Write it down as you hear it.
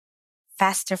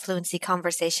Faster Fluency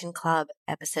Conversation Club,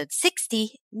 episode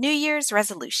 60, New Year's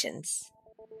Resolutions.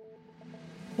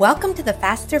 Welcome to the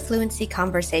Faster Fluency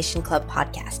Conversation Club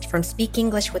podcast from Speak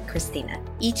English with Christina.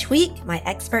 Each week, my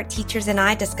expert teachers and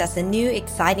I discuss a new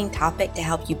exciting topic to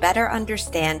help you better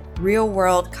understand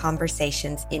real-world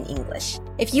conversations in English.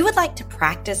 If you would like to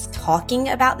practice talking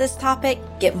about this topic,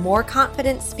 get more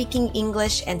confidence speaking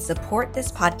English, and support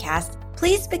this podcast,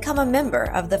 please become a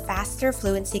member of the Faster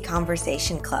Fluency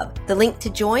Conversation Club. The link to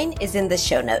join is in the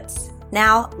show notes.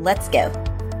 Now, let's go.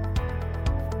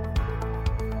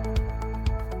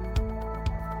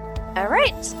 All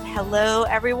right. Hello,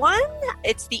 everyone.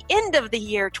 It's the end of the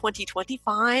year 2020,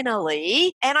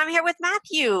 finally. And I'm here with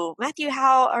Matthew. Matthew,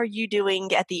 how are you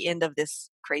doing at the end of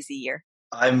this crazy year?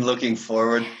 I'm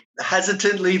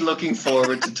hesitantly looking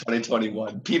forward to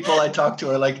 2021. People I talk to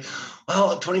are like,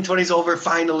 well, 2020 is over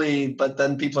finally. But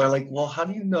then people are like, well, how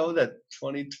do you know that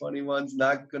 2021's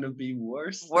not going to be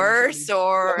worse?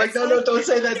 Or... I'm like, no, don't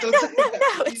say that. Don't say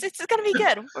that. No, it's going to be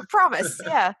good. I promise.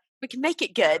 Yeah. We can make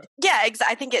it good. Yeah,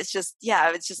 I think it's just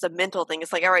a mental thing.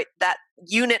 It's like, all right, that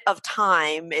unit of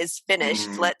time is finished.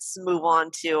 Let's move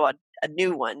on to a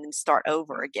new one and start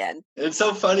over again. It's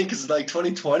so funny because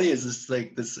 2020 is this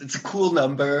it's a cool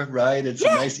number, right? It's a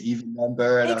nice even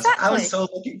number. And exactly. I was so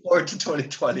looking forward to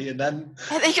 2020 and then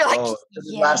you're like, it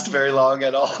didn't last very long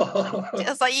at all.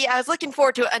 It's like, I was looking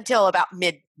forward to it until about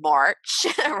mid-March,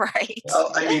 right?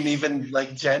 Well, I mean, even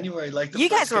January, the you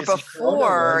guys were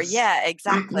before. Yeah,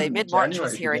 exactly. Mid-March January,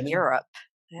 was here in Europe.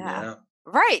 Yeah.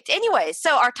 Right. Anyway,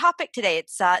 so our topic today,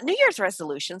 it's New Year's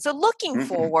resolution. So looking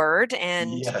forward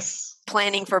and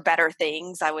planning for better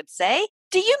things, I would say.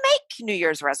 Do you make New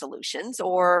Year's resolutions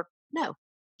or no?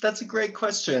 That's a great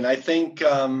question. I think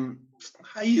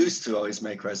I used to always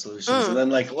make resolutions. And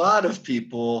then a lot of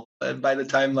people, by the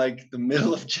time the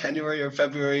middle of January or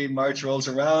February, March rolls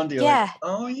around, you're like,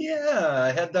 oh yeah,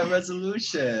 I had that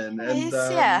resolution. And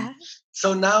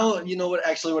so now,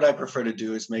 what I prefer to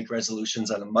do is make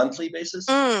resolutions on a monthly basis.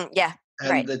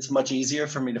 And it's much easier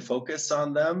for me to focus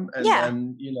on them. And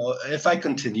then, if I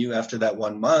continue after that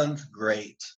 1 month,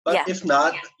 great. But if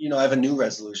not, I have a new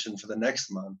resolution for the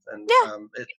next month. And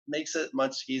it makes it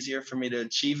much easier for me to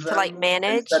achieve them. To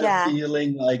manage. Instead of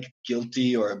feeling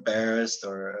guilty or embarrassed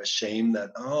or ashamed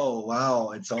that, oh, wow,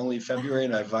 it's only February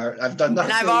and I've done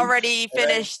nothing. And I've already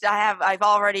finished. I've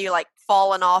already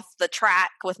fallen off the track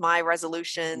with my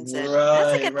resolutions. And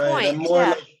that's a good point. I'm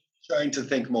more trying to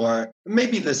think more.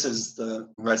 Maybe this is the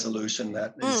resolution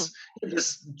that is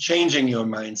just changing your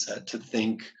mindset to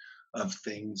think of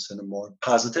things in a more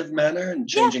positive manner and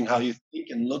changing how you think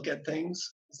and look at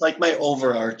things. It's my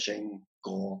overarching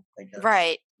goal, I guess.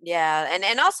 Right. Yeah.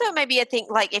 And also maybe I think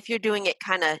if you're doing it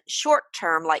kind of short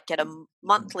term, at a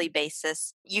monthly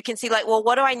basis, you can see well,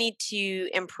 what do I need to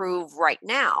improve right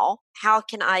now? How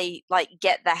can I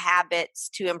get the habits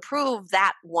to improve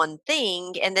that one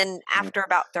thing? And then after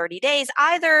about 30 days,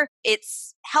 either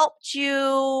it's helped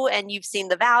you and you've seen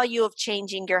the value of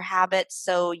changing your habits.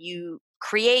 So you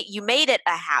made it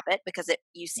a habit because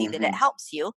you see that it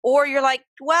helps you, or you're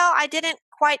well, I didn't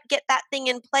quite get that thing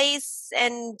in place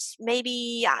and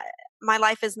maybe my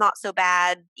life is not so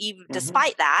bad even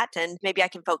despite that, and maybe I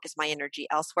can focus my energy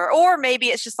elsewhere. Or maybe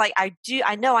it's just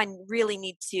I know I really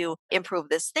need to improve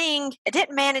this thing. I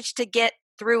didn't manage to get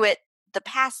through it the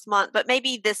past month, but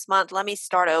maybe this month, let me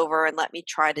start over and let me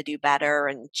try to do better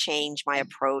and change my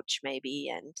approach maybe.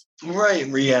 And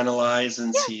reanalyze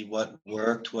and see what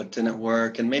worked, what didn't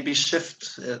work, and maybe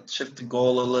shift the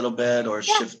goal a little bit or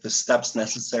shift the steps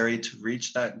necessary to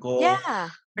reach that goal. Or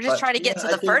just try to get to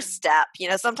the first step.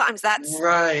 Sometimes that's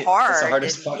hard. That's the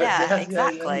hardest part.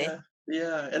 Exactly.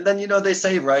 Yeah. And then, they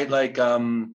say, right,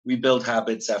 we build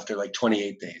habits after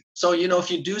 28 days. So,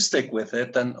 if you do stick with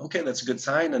it, then, okay, that's a good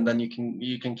sign. And then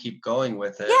you can keep going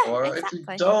with it. If you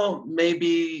don't,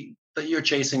 maybe that you're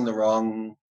chasing the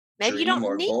wrong Maybe you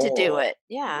don't need to do it.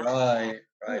 Yeah.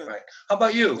 Right. How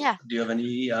about you? Yeah. Do you have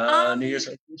any New Year's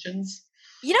resolutions?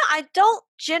 I don't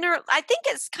I think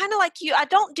it's kind of like you. I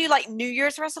don't do New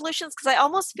Year's resolutions because I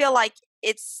almost feel like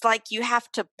it's you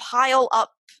have to pile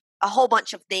up a whole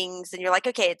bunch of things and you're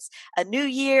okay, it's a new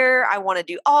year. I want to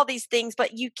do all these things,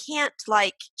 but you can't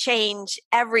change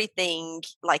everything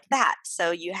like that. So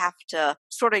you have to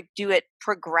sort of do it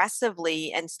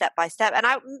progressively and step by step. And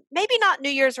I maybe not New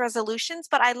Year's resolutions,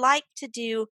 but I like to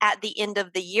do at the end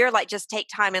of the year, like just take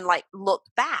time and like look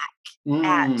back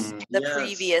at the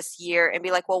previous year and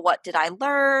be like, well, what did I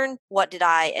learn? What did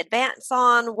I advance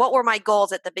on? What were my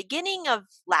goals at the beginning of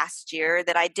last year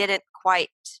that I didn't quite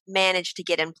manage to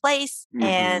get in place?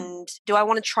 And do I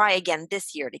want to try again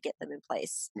this year to get them in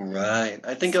place? Right.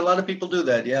 I think a lot of people do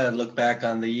that. Yeah. Look back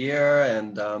on the year.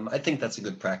 And I think that's a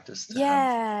good practice to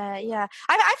have. Yeah.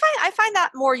 I find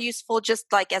that more useful just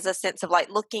like as a sense of like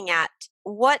looking at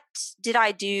what did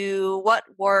I do? What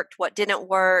worked? What didn't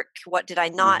work? What did I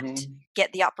not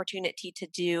get the opportunity to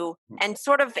do? And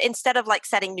sort of instead of like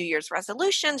setting New Year's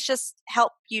resolutions, just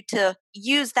help you to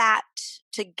use that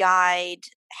to guide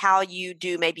how you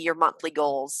do maybe your monthly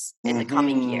goals in the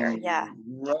coming year. Yeah.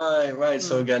 Right.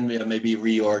 So again, maybe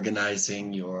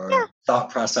reorganizing your thought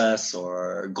process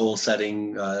or goal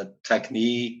setting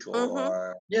technique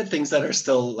or things that are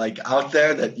still like out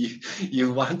there that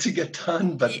you want to get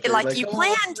done, but like you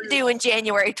planned to do in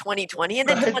January 2020 and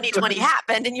then 2020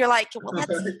 happened and you're like, well,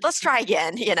 let's try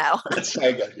again, Let's try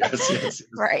again. Yes.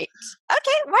 Right.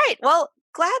 Okay. Right. Well,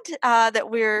 glad that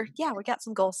we got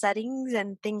some goal settings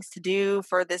and things to do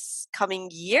for this coming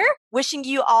year. Wishing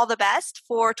you all the best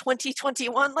for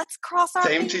 2021. Let's cross our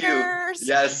fingers. Same to you.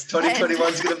 Yes,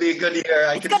 2021 is going to be a good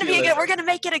year. It's going to be we're going to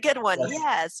make it a good one.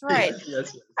 Yes, right.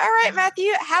 Yes. All right,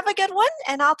 Matthew, have a good one,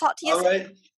 and I'll talk to you soon. All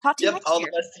right. Talk to you next all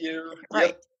year. The best to you.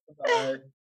 Right. Bye.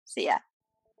 See ya.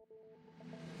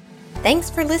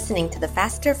 Thanks for listening to the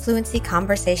Faster Fluency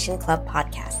Conversation Club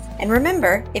podcast. And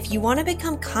remember, if you want to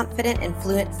become confident and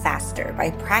fluent faster by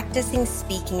practicing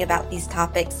speaking about these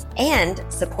topics and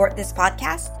support this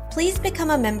podcast, please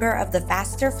become a member of the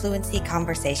Faster Fluency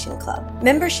Conversation Club.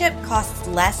 Membership costs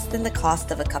less than the cost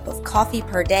of a cup of coffee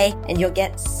per day, and you'll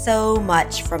get so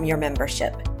much from your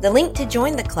membership. The link to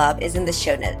join the club is in the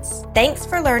show notes. Thanks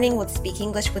for learning with Speak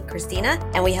English with Christina,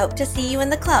 and we hope to see you in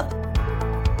the club.